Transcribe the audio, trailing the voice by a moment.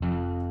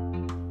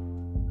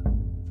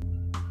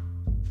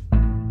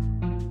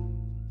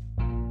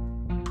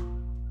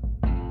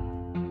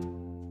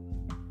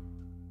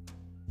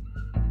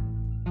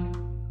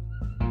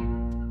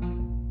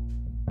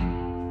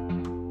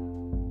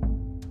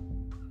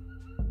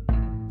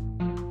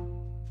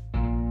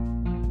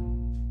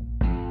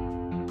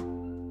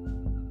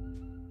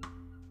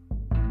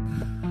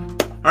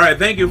All right,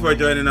 thank you for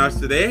joining us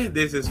today.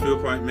 This is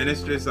Viewpoint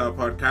Ministries, our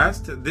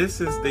podcast.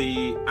 This is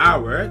the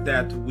hour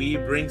that we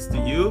brings to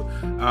you,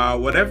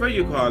 whatever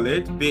you call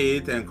it, be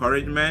it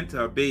encouragement,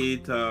 be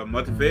it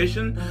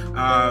motivation,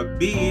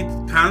 be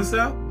it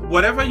counsel,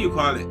 whatever you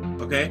call it,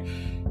 okay?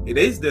 It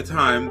is the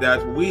time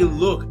that we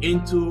look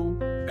into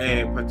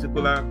a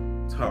particular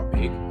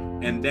topic,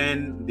 and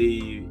then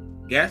the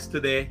guest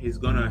today is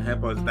going to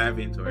help us dive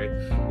into it.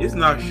 It's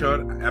not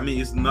short,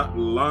 it's not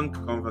long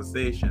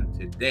conversation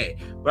today,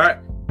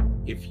 but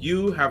if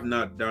you have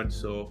not done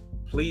so,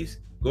 please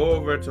go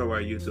over to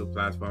our YouTube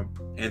platform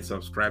and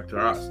subscribe to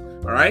us.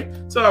 All right.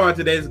 So our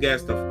today's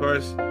guest, of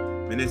course,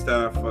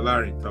 Minister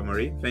Folari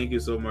Tomori. Thank you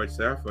so much,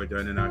 sir, for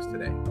joining us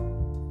today.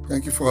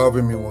 Thank you for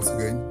having me once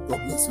again. God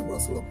bless you,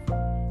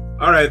 Brother.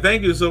 All right.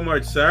 Thank you so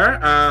much, sir.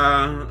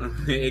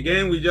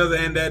 Again, we just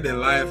ended the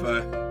live.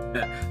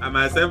 I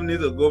myself need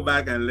to go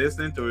back and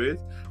listen to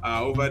it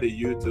over the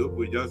YouTube.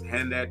 We just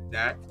ended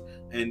that.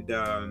 And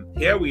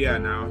here we are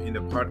now in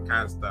the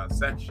podcast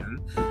section.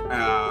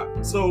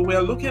 So we're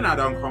looking at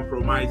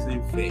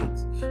uncompromising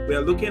faith.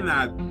 We're looking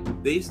at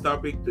this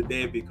topic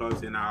today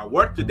because in our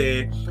world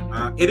today,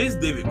 it is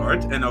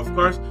difficult. And of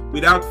course,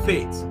 without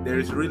faith, there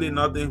is really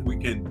nothing we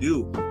can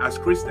do as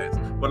Christians.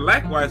 But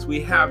likewise,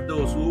 we have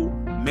those who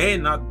may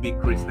not be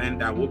Christian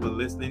that will be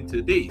listening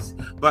to this.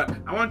 But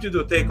I want you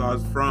to take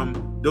us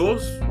from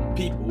those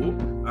people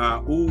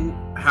who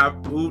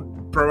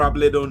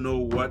probably don't know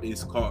what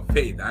is called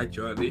faith,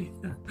 actually.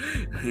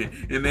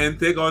 And then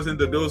take us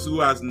into those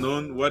who has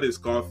known what is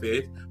called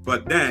faith,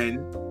 but then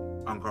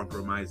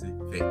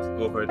uncompromising faith.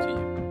 Over to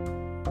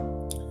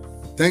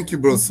you. Thank you,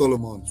 Brother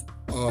Solomon.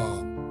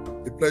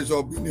 A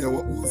pleasure being here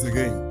once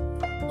again.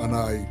 And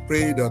I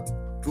pray that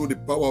through the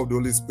power of the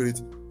Holy Spirit,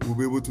 we'll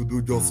be able to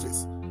do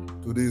justice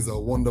to this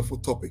wonderful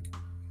topic.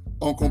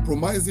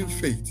 Uncompromising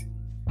faith,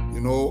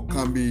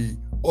 can be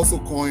also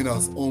coined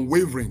as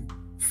unwavering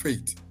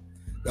faith.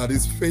 That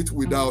is faith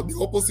without. The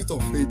opposite of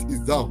faith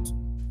is doubt.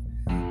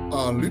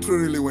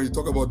 Literally, when you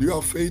talk about, do you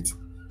have faith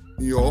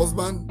in your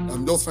husband?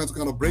 I'm just trying to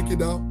kind of break it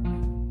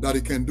down, that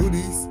he can do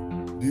this.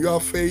 Do you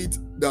have faith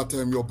that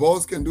your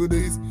boss can do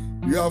this?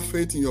 Do you have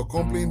faith in your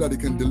company that he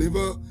can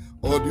deliver?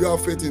 Or do you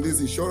have faith in this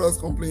insurance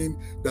company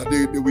that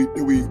they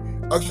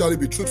will actually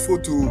be truthful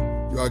to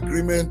your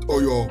agreement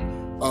or your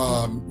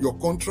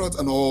contract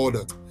and all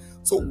that?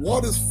 So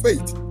what is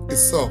faith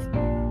itself?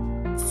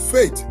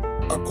 Faith,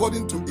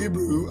 according to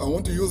Hebrew, I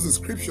want to use the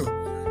scripture.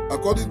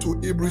 According to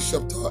Hebrews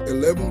chapter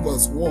 11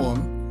 verse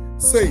 1,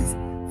 says,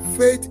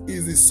 faith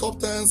is the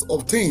substance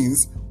of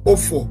things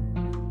hoped for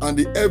and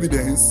the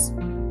evidence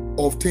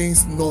of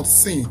things not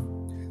seen.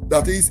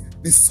 That is,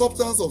 the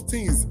substance of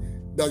things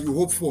that you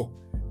hope for.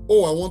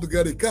 Oh, I want to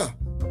get a car.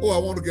 Oh, I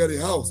want to get a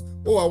house.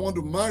 Oh, I want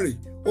to marry.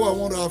 Oh, I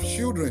want to have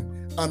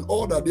children. And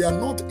all that. They are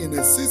not in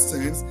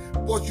existence,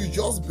 but you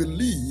just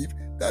believe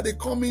that they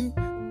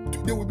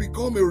will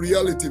become a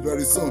reality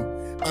very soon.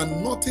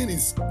 And nothing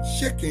is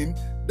shaking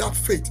that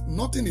faith.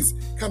 Nothing is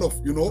kind of,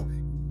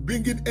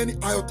 bringing any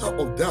iota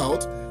of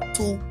doubt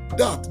to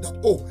that,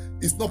 oh,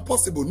 it's not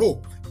possible.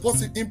 No,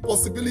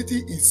 impossibility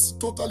is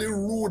totally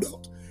ruled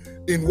out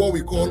in what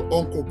we call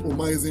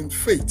uncompromising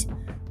faith.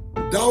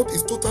 Doubt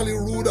is totally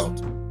ruled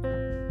out.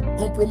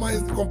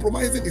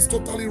 Compromising is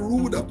totally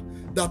ruled out,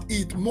 that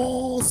it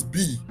must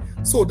be.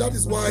 So that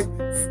is why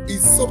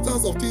it's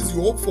substance of things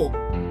you hope for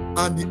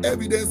and the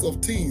evidence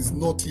of things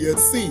not yet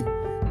seen.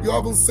 You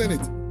haven't seen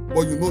it,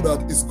 but you know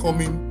that it's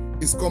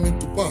coming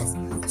to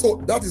pass.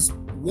 So that is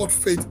what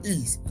faith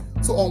is.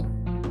 So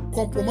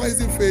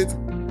uncompromising faith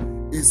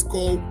is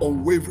called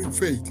unwavering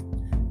faith.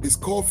 It's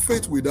called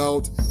faith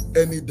without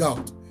any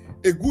doubt.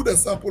 A good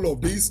example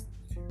of this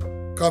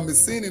can be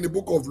seen in the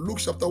book of Luke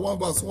chapter 1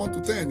 verse 1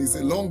 to 10. It's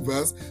a long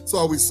verse, so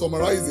I will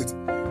summarize it.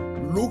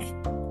 Luke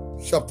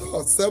chapter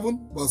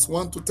 7 verse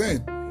 1 to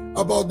 10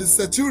 about the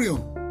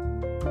centurion.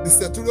 The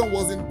centurion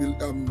wasn't,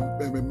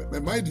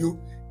 mind you,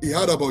 he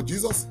heard about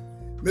Jesus.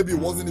 Maybe he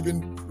wasn't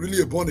even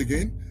really born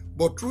again,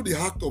 but through the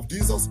act of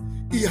Jesus,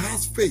 he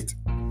has faith.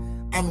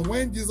 And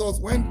when he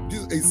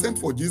sent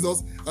for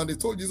Jesus, and they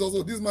told Jesus,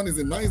 oh, this man is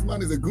a nice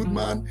man, he's a good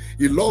man,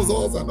 he loves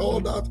us and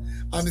all that.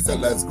 And he said,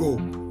 let's go.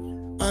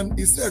 And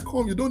he said,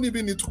 come, you don't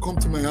even need to come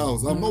to my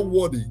house. I'm not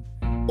worthy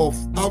of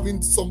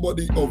having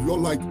somebody of your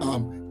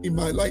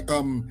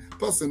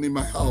person in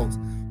my house.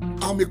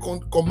 I'm a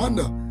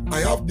commander. I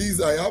have these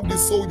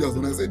soldiers.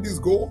 And I say, this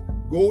go,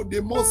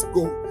 they must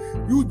go.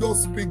 You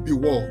just speak the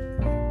word.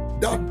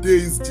 That day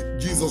is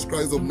Jesus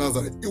Christ of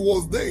Nazareth. It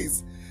was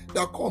days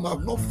that come.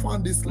 I've not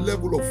found this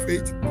level of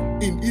faith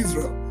in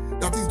Israel.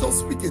 That is, just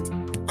speak it.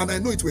 And I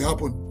know it will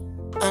happen.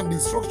 And the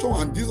instruction,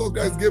 and Jesus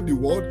Christ gave the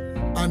word,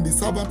 and the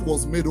servant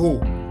was made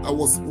whole. I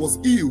was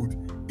healed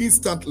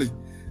instantly.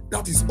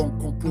 That is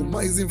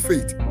uncompromising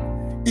faith.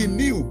 He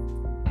knew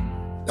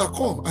that,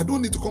 come, I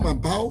don't need to come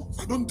and bow.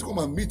 I don't need to come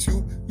and meet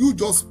you. You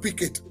just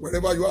speak it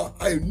wherever you are.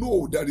 I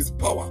know there is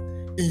power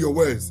in your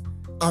words.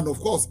 And of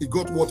course, he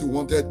got what he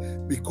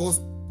wanted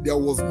because there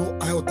was no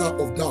iota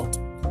of doubt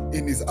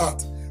in his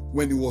heart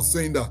when he was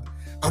saying that.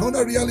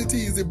 Another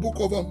reality is the book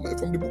of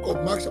from the book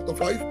of Mark chapter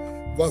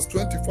 5, verse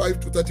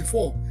 25 to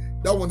 34.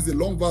 That one is a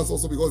long verse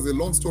also because it's a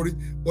long story,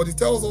 but it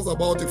tells us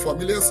about a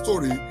familiar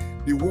story,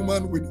 the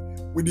woman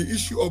with the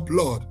issue of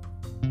blood.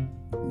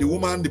 The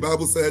woman, the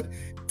Bible said,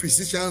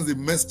 physicians, they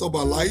messed up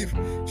her life.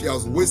 She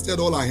has wasted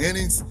all her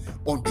earnings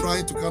on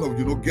trying to kind of,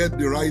 get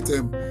the right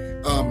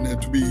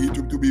to be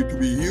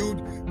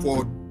healed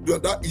for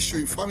that issue,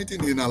 infirmity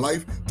in her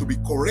life to be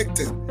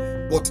corrected.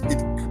 But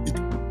it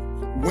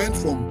went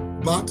from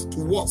bad to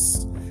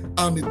worse,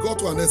 and it got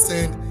to an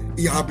extent.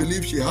 I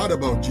believe she heard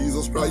about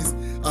Jesus Christ,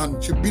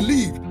 and she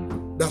believed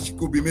that she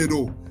could be made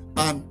whole.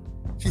 And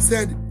she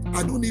said,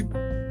 I don't need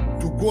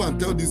to go and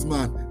tell this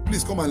man,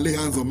 please come and lay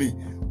hands on me.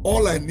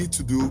 All I need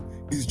to do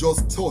is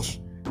just touch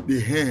the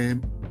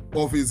hem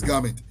of his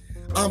garment.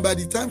 And by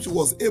the time she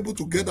was able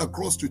to get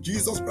across to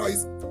Jesus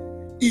Christ,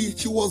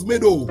 she was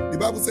made whole. The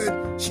Bible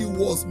said she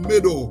was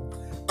made whole.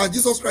 And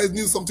Jesus Christ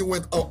knew something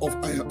went out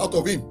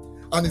of him.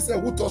 And he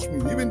said, who touched me?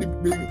 Even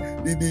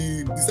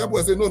the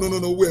disciples said, no,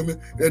 wait.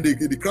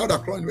 The crowd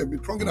are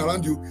thronging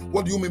around you.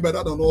 What do you mean by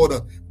that and all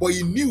that? But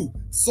he knew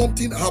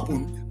something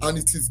happened, and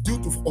it is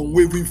due to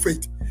unwavering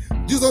faith.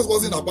 Jesus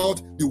wasn't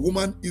about the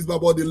woman, it's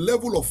about the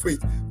level of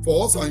faith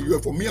for us and you,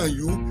 for me and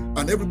you,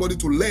 and everybody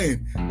to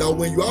learn that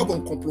when you have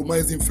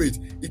uncompromising faith,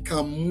 it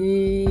can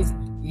move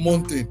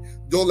mountain.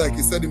 Just like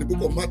he said in the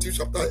book of Matthew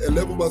chapter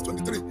 11 verse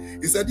 23.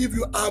 He said, if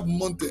you have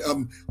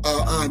mountain,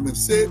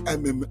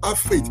 have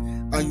faith,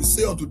 and you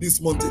say unto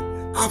this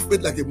mountain, have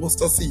faith like a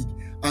mustard seed,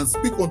 and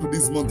speak unto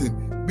this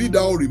mountain, be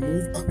thou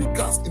removed and be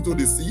cast into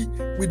the sea,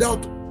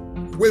 without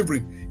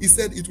wavering. He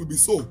said it will be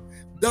so.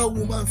 That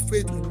woman's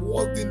faith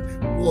wasn't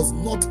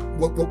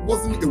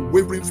a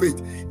wavering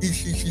faith.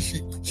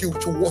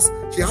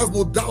 She has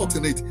no doubt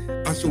in it,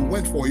 and she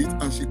went for it,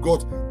 and she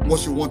got what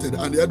she wanted.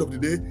 And at the end of the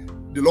day,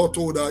 the Lord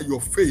told her,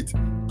 your faith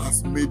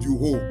has made you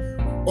whole.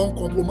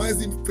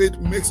 Uncompromising faith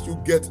makes you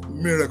get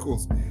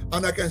miracles.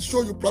 And I can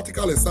show you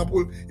practical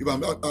example if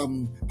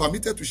I'm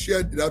permitted to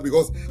share that,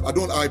 because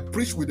I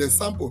preach with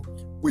example,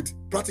 with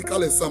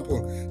practical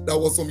example. That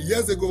was some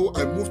years ago.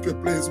 I moved to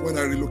a place when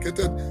I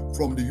relocated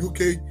from the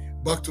UK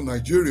back to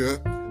Nigeria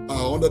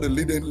under the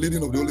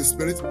leading of the Holy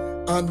Spirit,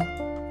 and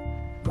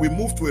we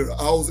moved to a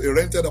house, a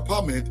rented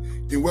apartment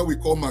in where we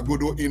call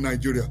Magodo in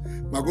Nigeria.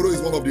 Magodo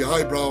is one of the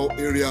highbrow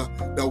area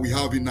that we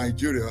have in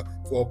Nigeria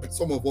for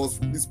some of us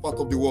from this part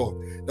of the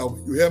world. That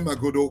when you hear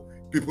Magodo,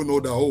 people know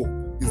that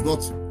it's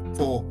not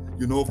for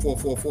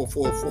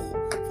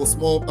for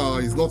small.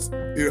 It's not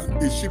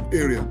a cheap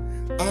area.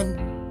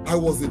 And I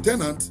was a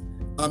tenant.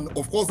 And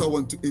of course, I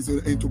went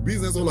into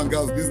business, oil and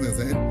gas business,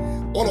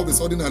 and all of a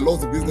sudden I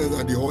lost the business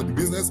and the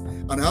business,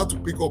 and I had to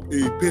pick up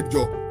a paid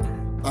job.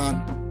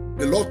 And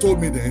the Lord told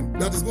me then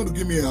that He's going to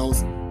give me a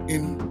house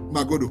in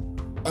Magodo.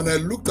 And I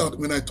looked at,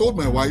 when I told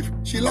my wife,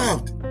 she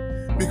laughed,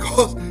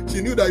 because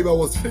she knew that if I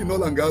was selling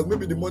oil and gas,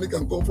 maybe the money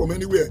can come from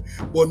anywhere.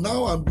 But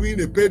now I'm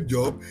doing a paid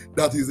job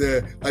that is,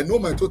 I know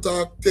my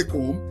total take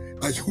home,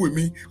 as you with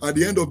me, at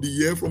the end of the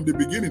year, from the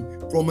beginning,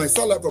 from my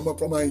salary,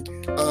 from my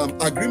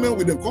agreement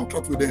with them,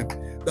 contract with them,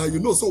 that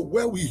so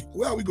where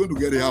are we going to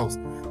get a house?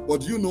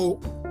 But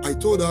I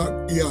told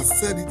her, He has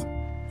said it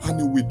and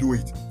He will do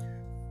it.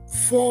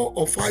 4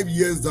 or 5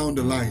 years down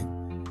the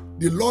line,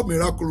 the Lord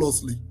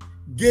miraculously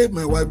gave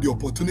my wife the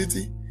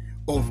opportunity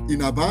of,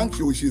 in a bank,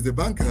 which is a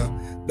banker,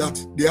 that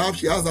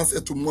she has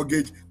access to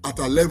mortgage at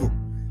a level.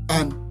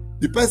 And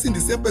the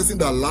same person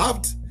that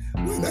laughed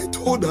when I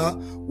told her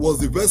was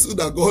the vessel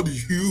that God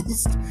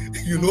used,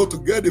 to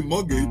get the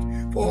mortgage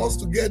for us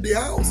to get the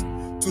house.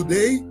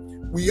 Today,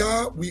 we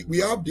are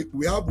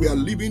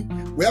living,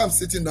 where I'm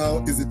sitting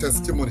now is a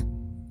testimony.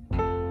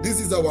 This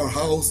is our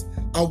house,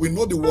 and we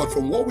know the word.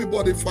 From what we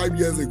bought it 5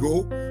 years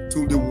ago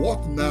to the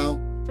what now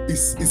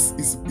is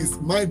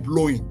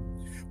mind-blowing.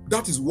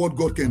 That is what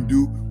God can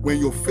do when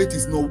your faith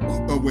is not,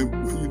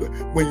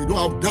 when you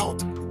don't have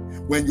doubt,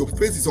 when your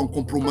faith is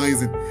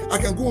uncompromising. I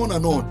can go on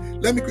and on.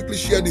 Let me quickly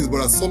share this,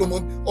 Brother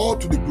Solomon, all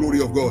to the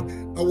glory of God.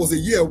 I was a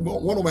year,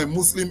 one of my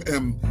Muslim,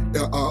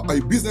 a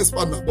business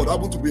partner, but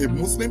happened to be a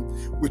Muslim.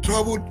 We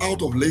traveled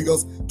out of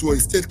Lagos to a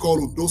state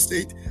called Ondo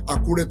State,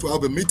 Akure, to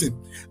have a meeting.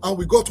 And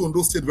we got to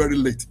Ondo State very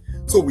late.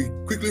 So we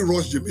quickly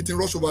rushed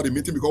over the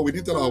meeting, because we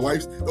didn't tell our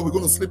wives that we're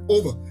going to sleep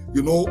over.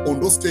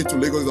 Ondo State to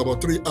Lagos is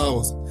about 3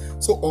 hours.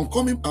 So on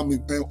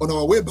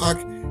our way back,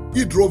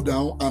 he drove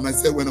down, and I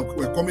said, when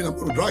we're coming, I'm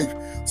going to drive.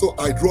 So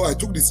I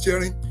took the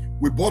steering.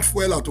 We bought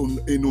fuel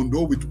in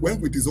Ondo. We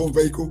went with his own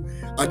vehicle.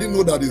 I didn't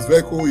know that his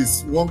vehicle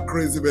is one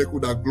crazy vehicle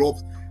that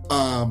globs,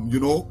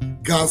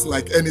 gas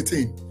like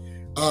anything.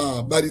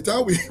 By the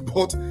time we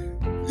bought,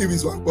 if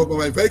it's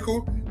my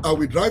vehicle, I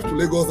will drive to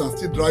Lagos and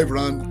still drive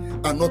around,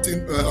 and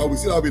nothing. I will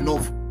still have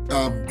enough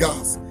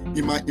gas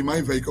in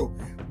my vehicle.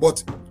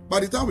 But by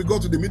the time we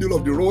got to the middle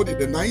of the road in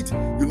the night,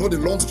 the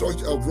long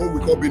stretch of road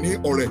we call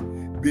Benin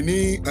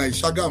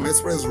Shagam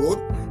Express Road.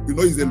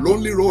 It's a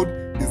lonely road.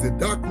 It's a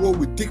dark road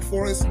with thick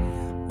forest.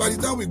 By the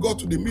time we got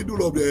to the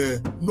middle of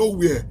the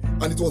nowhere,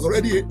 and it was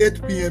already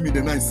 8 p.m. in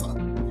the night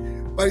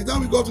sun. By the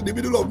time we got to the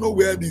middle of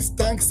nowhere, this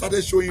tank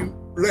started showing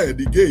red.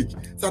 The gauge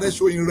started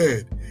showing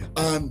red.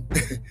 And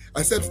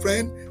I said,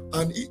 friend,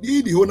 and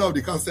he, the owner of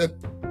the car, said,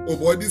 oh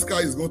boy, this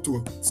car is going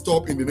to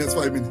stop in the next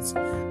 5 minutes.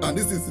 And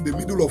this is in the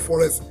middle of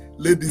forest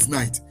late this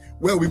night.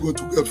 Where are we going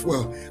to get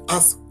fuel?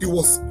 As he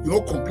was,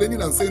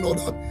 complaining and saying all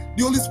that,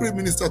 the Holy Spirit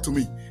ministered to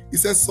me. He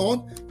said,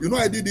 son,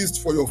 I did this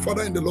for your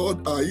father in the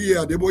Lord, Iye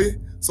Adeboye,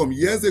 some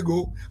years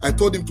ago. I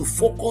told him to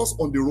focus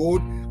on the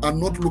road and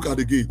not look at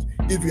the gauge.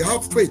 If you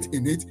have faith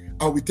in it,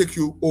 I will take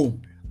you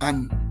home.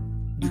 And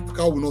the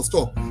car will not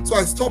stop. So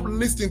I stopped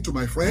listening to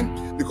my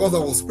friend because I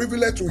was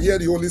privileged to hear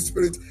the Holy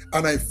Spirit,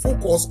 and I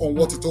focused on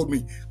what he told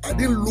me. I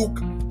didn't look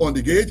on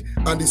the gauge,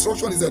 and the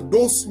instruction is that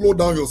don't slow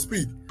down your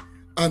speed.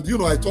 And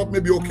I thought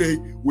maybe, okay,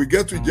 we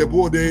get to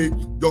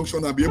Ijebu-Ode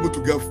junction and be able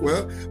to get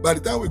fuel. By the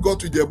time we got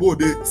to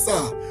Ijebu-Ode,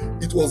 sir,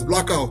 it was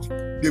blackout.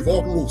 They've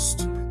all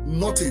closed.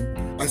 Nothing.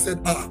 I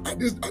said, I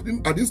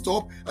didn't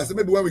stop. I said,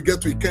 maybe when we get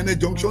to Ikenne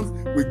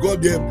junction, we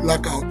got there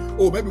blackout.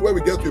 Oh, maybe when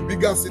we get to a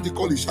bigger city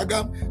called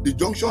Ishagam, the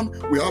junction,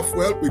 we have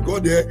fuel, we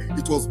got there,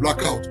 it was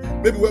blackout.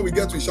 Maybe when we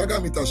get to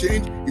Ishagam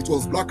interchange, it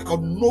was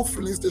blackout, no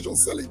filling station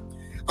selling.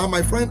 And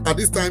my friend, at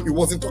this time, he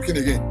wasn't talking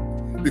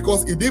again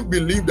because he didn't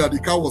believe that the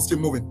car was still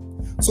moving.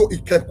 So he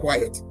kept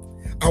quiet.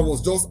 I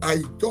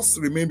just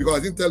remained because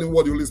I didn't tell him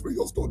what the Holy Spirit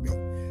just told me,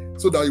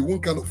 so that he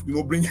won't kind of,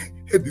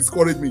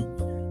 discourage me.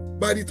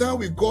 By the time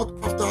we got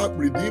after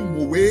Redeem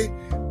Mowe,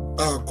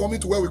 coming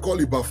to where we call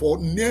Ibafor,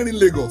 nearing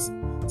Lagos,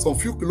 some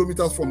few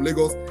kilometers from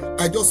Lagos,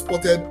 I just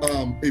spotted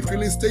a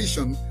filling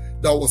station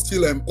that was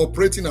still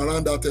operating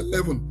around at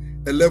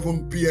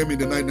 11 p.m. in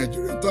the night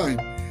Nigerian time.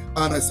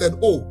 And I said,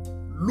 oh,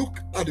 look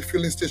at the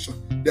filling station.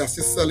 They are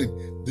still selling.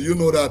 Do you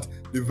know that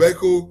the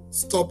vehicle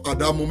stopped at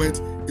that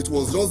moment? It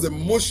was just the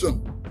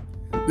motion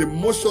of the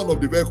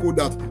vehicle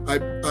that I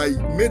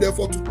made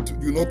effort to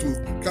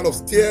kind of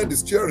steer the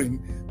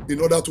steering in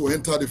order to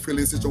enter the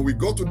filling station. We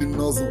got to the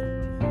nozzle.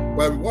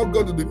 When we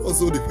got to the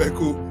nozzle, the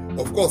vehicle,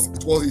 of course,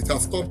 it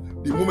has stopped.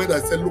 The moment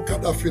I said, look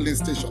at that filling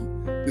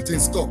station, the thing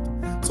stopped.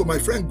 So my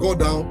friend got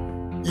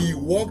down. He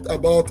walked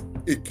about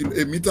a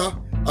meter,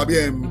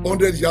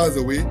 100 yards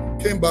away,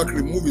 came back,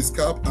 removed his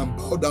cap and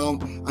bowed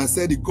down and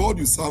said, the God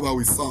you serve, I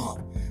will serve.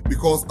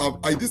 Because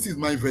this is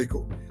my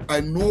vehicle. I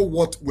know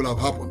what will have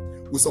happened.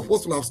 We're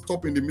supposed to have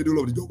stopped in the middle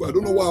of the jungle. I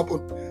don't know what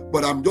happened,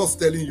 but I'm just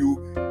telling you,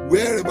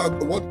 wherever,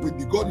 what with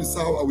the God you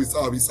serve, I will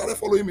serve. He started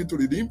following me to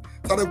Redeem,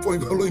 started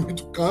following me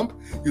to camp,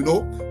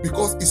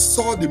 because he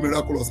saw the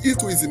miraculous. He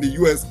too is in the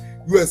US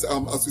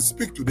as we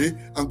speak today,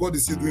 and God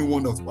is still doing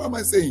wonders. What am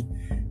I saying?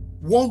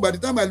 By the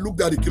time I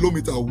looked at the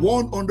kilometer,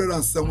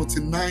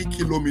 179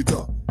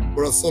 kilometers,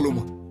 Brother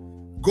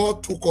Solomon,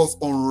 God took us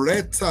on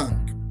red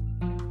tank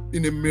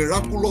in a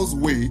miraculous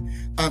way.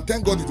 And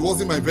thank God it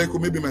wasn't my vehicle.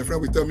 Maybe my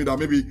friend will tell me that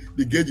maybe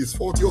the gauge is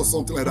faulty or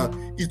something like that.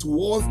 It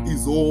was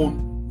his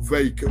own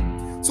vehicle.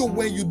 So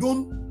when you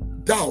don't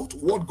doubt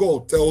what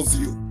God tells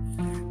you,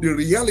 the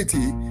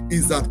reality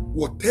is that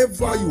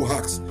whatever you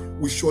ask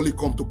will surely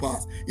come to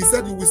pass. He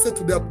said, you will say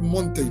to that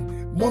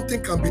mountain.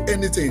 Mountain can be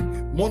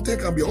anything. Mountain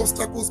can be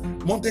obstacles.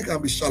 Mountain can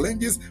be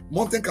challenges.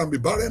 Mountain can be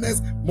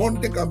barrenness.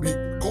 Mountain can be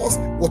cause,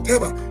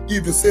 whatever.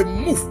 If you say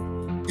move,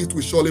 it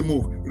will surely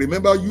move.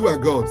 Remember, you are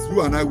gods.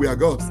 You and I, we are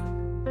gods.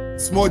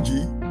 Small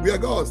g, we are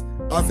gods.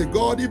 As a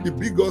God, if the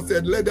big God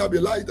said, let there be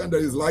light, and there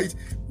is light,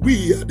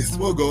 we are the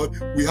small God.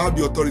 We have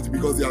the authority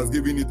because he has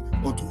given it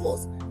unto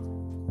us.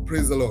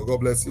 Praise the Lord. God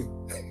bless you.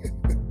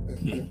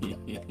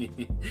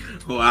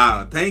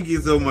 Wow, thank you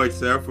so much,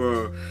 sir,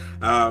 for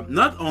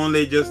not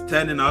only just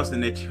telling us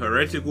in a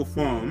theoretical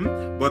form,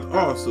 but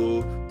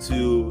also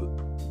to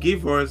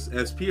give us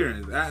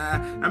experience.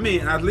 I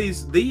mean, at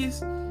least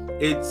it's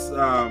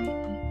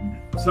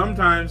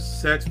sometimes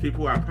sets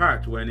people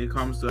apart when it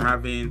comes to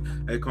having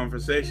a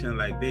conversation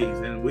like this.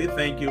 And we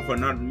thank you for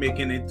not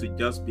making it to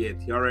just be a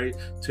theory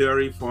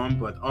form,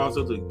 but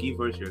also to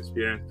give us your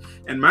experience.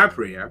 And my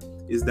prayer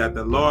is that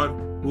the Lord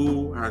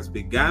who has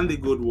begun the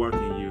good work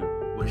in you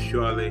will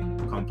surely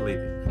complete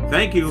it.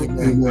 Thank you,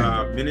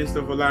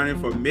 Minister Folarin,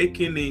 for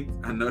making it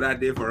another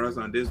day for us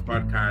on this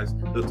podcast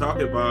to talk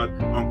about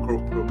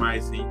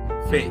uncompromising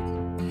faith.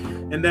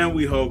 And then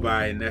we hope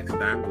by next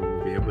time we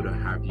will be able to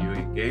have you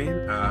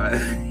again.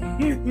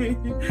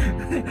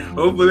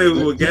 Hopefully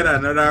we will get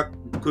another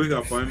quick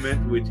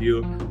appointment with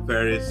you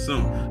very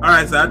soon. All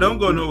right, so don't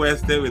go nowhere.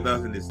 Stay with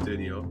us in the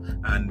studio.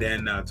 And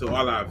then to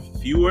all our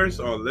viewers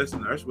or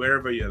listeners,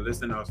 wherever you're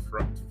listening to us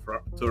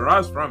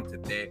from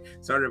today,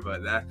 sorry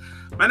about that.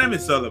 My name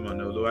is Solomon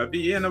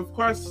Oluwabi, and of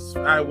course,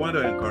 I want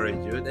to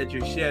encourage you that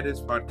you share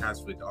this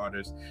podcast with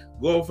others.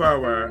 Go over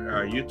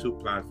our YouTube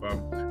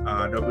platform,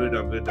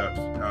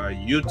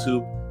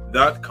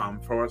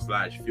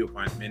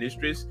 www.youtube.com/Viewpoint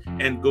Ministries,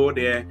 and go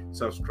there,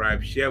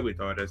 subscribe, share with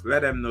others,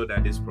 let them know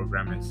that this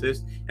program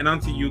exists. And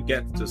until you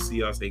get to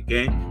see us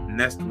again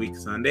next week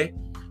Sunday,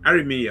 I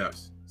remain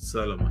yours,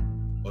 Solomon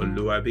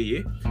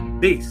Oluwabi.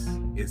 This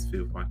is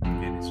Viewpoint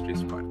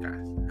Ministries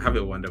podcast. Have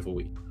a wonderful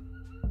week.